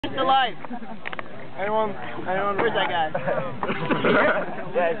To life. Anyone? Where's that guy?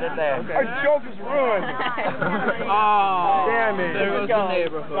 Yeah, he's right there. Okay. Our joke is ruined. Oh, damn it. There goes the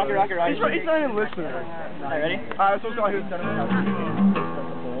neighborhood. ROkit ROkit ROkit. He's not even listening. Alright, ready? Alright, so let's go ahead and set him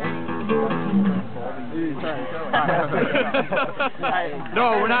No,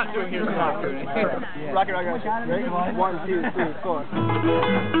 we're not doing here. ROkit ROkit ROkit. Ready? 1, 2, 3, 4.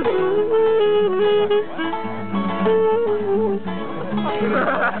 What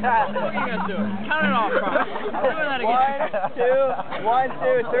are you guys doing? Count it off, Brian. I'm doing that again. 1,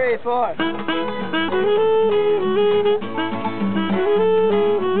 2, 3, 4.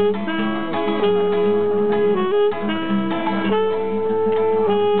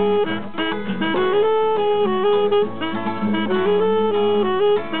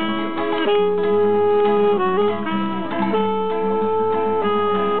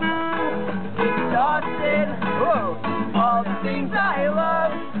 All the things I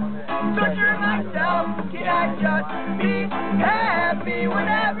love, torture myself. Can I just be happy when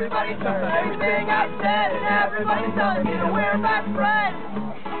everybody's telling everything I said and everybody's telling me to wear my friend?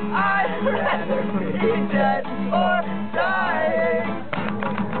 I'd rather be dead or dying.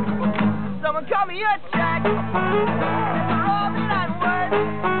 Someone cut me a check for all that I'm worth.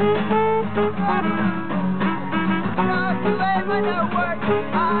 Calculate my net worth.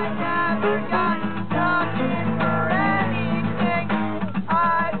 I never got nothing for anything.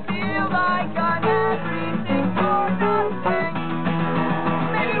 I feel like I'm everything for nothing.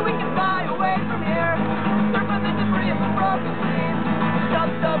 Maybe we can fly away from here, surf on the debris of a broken dream,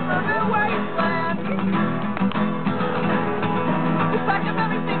 some suburban wasteland. Just pack up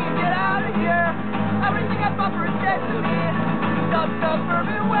everything and get out of here. Everything I thought for is dead to me, some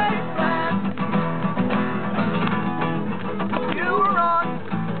suburban wasteland. You were wrong,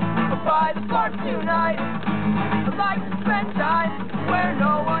 but by the spark tonight, I'd like to spend time where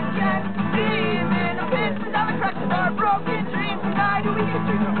no one can see. In a pit without the cracks of our broken dreams. Tonight we can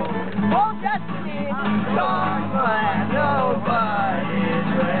do the whole destiny. Gone, but nobody's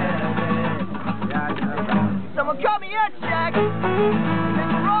ready. Someone cut me a check, and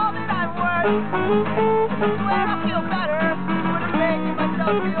for all that I'm worth. When I feel better, when I'm making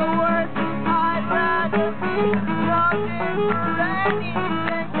myself feel worse, I'd rather be nothing for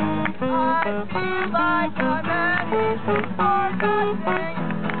anything. I feel like I'm anything for nothing.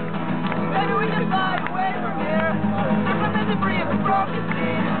 Maybe we can fly away from here, from the debris of a broken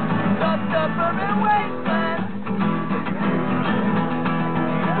scene, some suburban wasteland.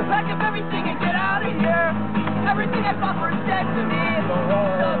 We'll pack up everything and get out of here. Everything I thought was dead to me,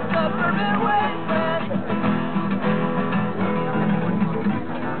 some suburban wasteland.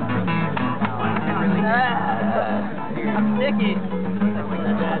 I'm sticky.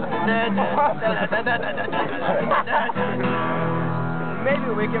 Maybe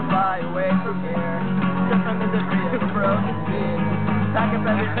we can fly away from here, just from the debris of a broken scene. Pack up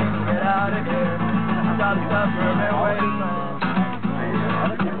everything and get out of here. Stop suburban wasteland.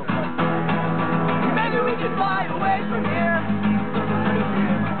 Maybe we can fly away from here.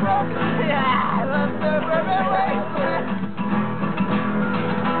 Yeah, the suburban wasteland.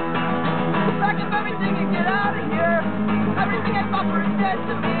 Pack up everything and get out of here. Everything I thought was dead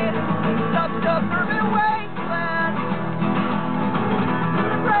to me. Stop suburban